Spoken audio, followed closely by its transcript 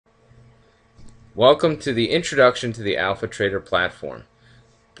Welcome to the introduction to the AlphaTrader platform,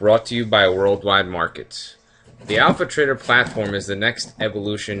 brought to you by WorldWideMarkets. The AlphaTrader platform is the next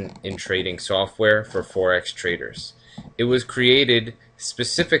evolution in trading software for Forex traders. It was created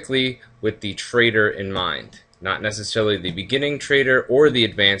specifically with the trader in mind, not necessarily the beginning trader or the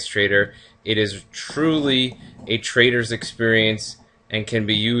advanced trader. It is truly a trader's experience and can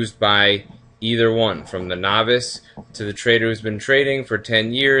be used by either one, from the novice to the trader who's been trading for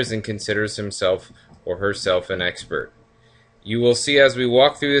 10 years and considers himself or herself an expert. You will see as we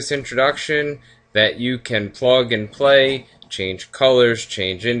walk through this introduction that you can plug and play, change colors,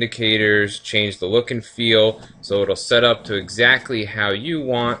 change indicators, change the look and feel, so it'll set up to exactly how you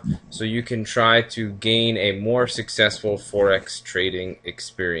want, so you can try to gain a more successful Forex trading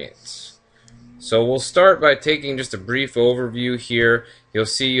experience. So we'll start by taking just a brief overview here. You'll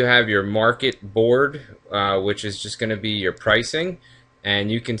see you have your market board, which is just going to be your pricing,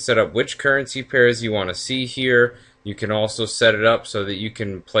 and you can set up which currency pairs you want to see here. You can also set it up so that you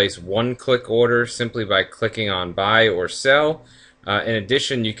can place one-click orders simply by clicking on buy or sell. In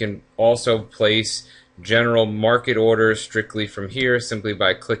addition, you can also place general market orders strictly from here simply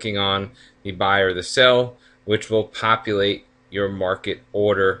by clicking on the buy or the sell, which will populate your market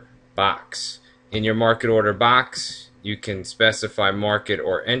order box. In your market order box, you can specify market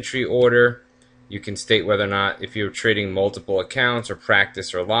or entry order. You can state whether or not, if you're trading multiple accounts or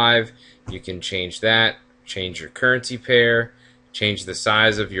practice or live, you can change that, change your currency pair, change the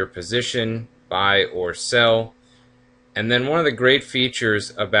size of your position, buy or sell. And then one of the great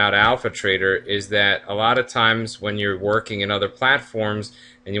features about AlphaTrader is that a lot of times when you're working in other platforms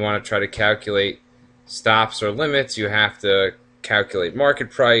and you want to try to calculate stops or limits, you have to calculate market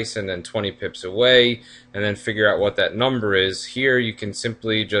price and then 20 pips away and then figure out what that number is. Here you can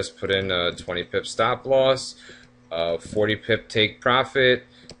simply just put in a 20 pip stop loss, 40 pip take profit,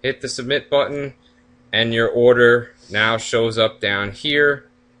 hit the submit button, and your order now shows up down here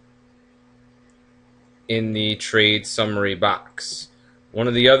in the trade summary box. One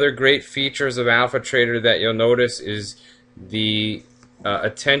of the other great features of AlphaTrader that you'll notice is the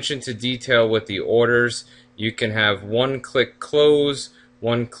attention to detail with the orders. You can have one-click close,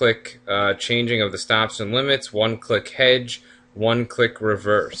 one-click changing of the stops and limits, one-click hedge, one-click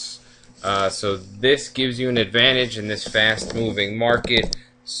reverse. So this gives you an advantage in this fast-moving market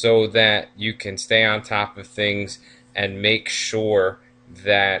so that you can stay on top of things and make sure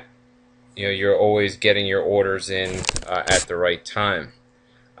that you're always getting your orders in at the right time.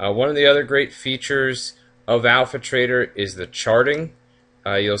 One of the other great features of AlphaTrader is the charting.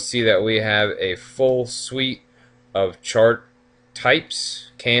 You'll see that we have a full suite of chart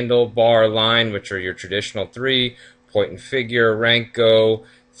types: candle, bar, line, which are your traditional three, point and figure, Renko,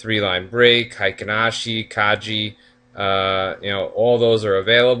 three-line break, Heikinashi, Kaji. All those are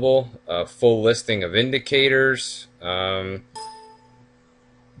available. A full listing of indicators. In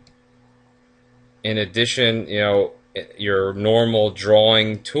addition, your normal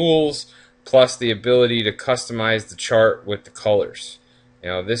drawing tools, plus the ability to customize the chart with the colors.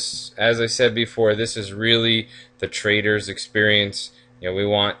 This, as I said before, this is really the trader's experience. We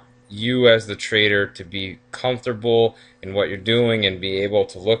want you as the trader to be comfortable in what you're doing and be able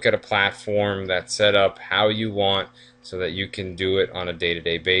to look at a platform that's set up how you want so that you can do it on a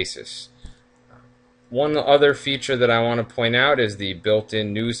day-to-day basis. One other feature that I want to point out is the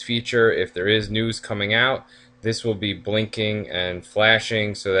built-in news feature. If there is news coming out, this will be blinking and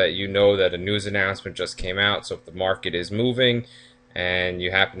flashing so that you know that a news announcement just came out. So if the market is moving and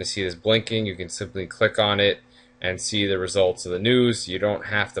you happen to see this blinking, you can simply click on it and see the results of the news. You don't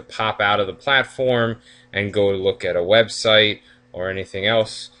have to pop out of the platform and go look at a website or anything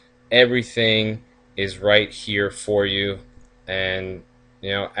else. Everything is right here for you. And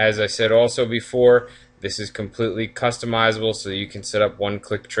as I said also before, this is completely customizable, so you can set up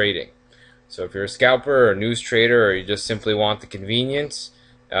one-click trading. So if you're a scalper or a news trader, or you just simply want the convenience,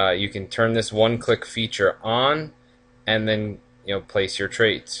 you can turn this one-click feature on and then place your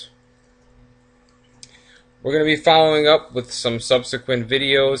trades. We're going to be following up with some subsequent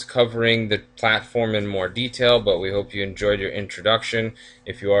videos covering the platform in more detail, but we hope you enjoyed your introduction.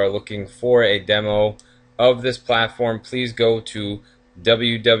 If you are looking for a demo of this platform, please go to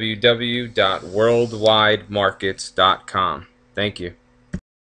www.worldwidemarkets.com. Thank you.